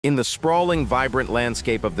In the sprawling, vibrant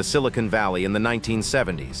landscape of the Silicon Valley in the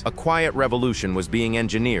 1970s, a quiet revolution was being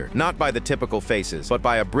engineered, not by the typical faces, but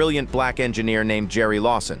by a brilliant black engineer named Jerry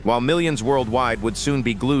Lawson. While millions worldwide would soon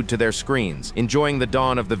be glued to their screens, enjoying the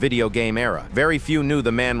dawn of the video game era, very few knew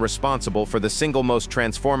the man responsible for the single most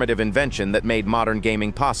transformative invention that made modern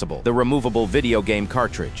gaming possible: the removable video game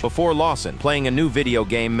cartridge. Before Lawson, playing a new video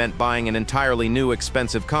game meant buying an entirely new,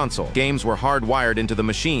 expensive console. Games were hardwired into the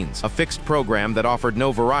machines, a fixed program that offered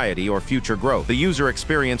no variety or future growth. The user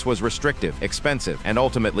experience was restrictive, expensive, and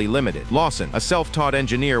ultimately limited. Lawson, a self-taught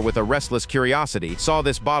engineer with a restless curiosity, saw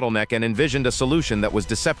this bottleneck and envisioned a solution that was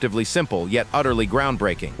deceptively simple yet utterly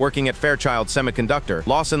groundbreaking. Working at Fairchild Semiconductor,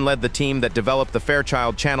 Lawson led the team that developed the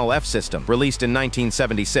Fairchild Channel F system, released in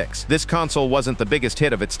 1976. This console wasn't the biggest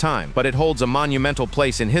hit of its time, but it holds a monumental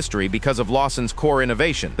place in history because of Lawson's core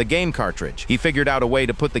innovation, the Game Cartridge. He figured out a way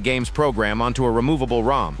to put the game's program onto a removable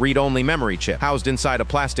ROM, read-only memory chip, housed inside a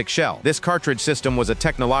plastic shell. This cartridge system was a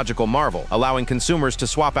technological marvel, allowing consumers to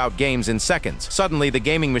swap out games in seconds. Suddenly, the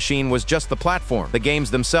gaming machine was just the platform. The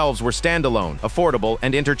games themselves were standalone, affordable,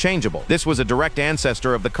 and interchangeable. This was a direct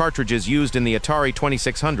ancestor of the cartridges used in the Atari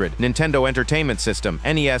 2600, Nintendo Entertainment System,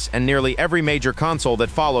 NES, and nearly every major console that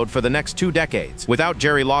followed for the next 2 decades. Without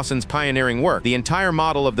Jerry Lawson's pioneering work, the entire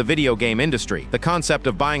model of the video game industry, the concept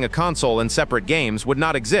of buying a console and separate games, would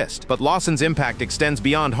not exist. But Lawson's impact extends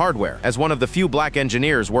beyond hardware. As one of the few black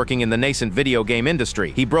engineers working in the nascent video game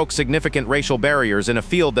industry, he broke significant racial barriers in a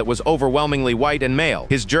field that was overwhelmingly white and male.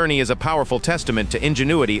 His journey is a powerful testament to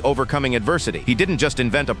ingenuity overcoming adversity. He didn't just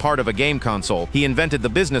invent a part of a game console, he invented the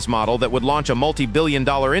business model that would launch a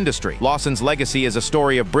multi-billion-dollar industry. Lawson's legacy is a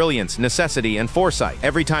story of brilliance, necessity, and foresight.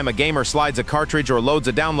 Every time a gamer slides a cartridge or loads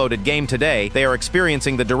a downloaded game today, they are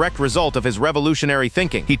experiencing the direct result of his revolutionary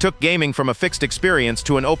thinking. He took gaming from a fixed experience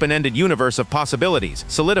to an open-ended universe of possibilities,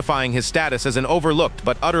 solidifying his status as an overlooked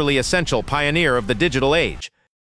but utterly essential pioneer of the digital age.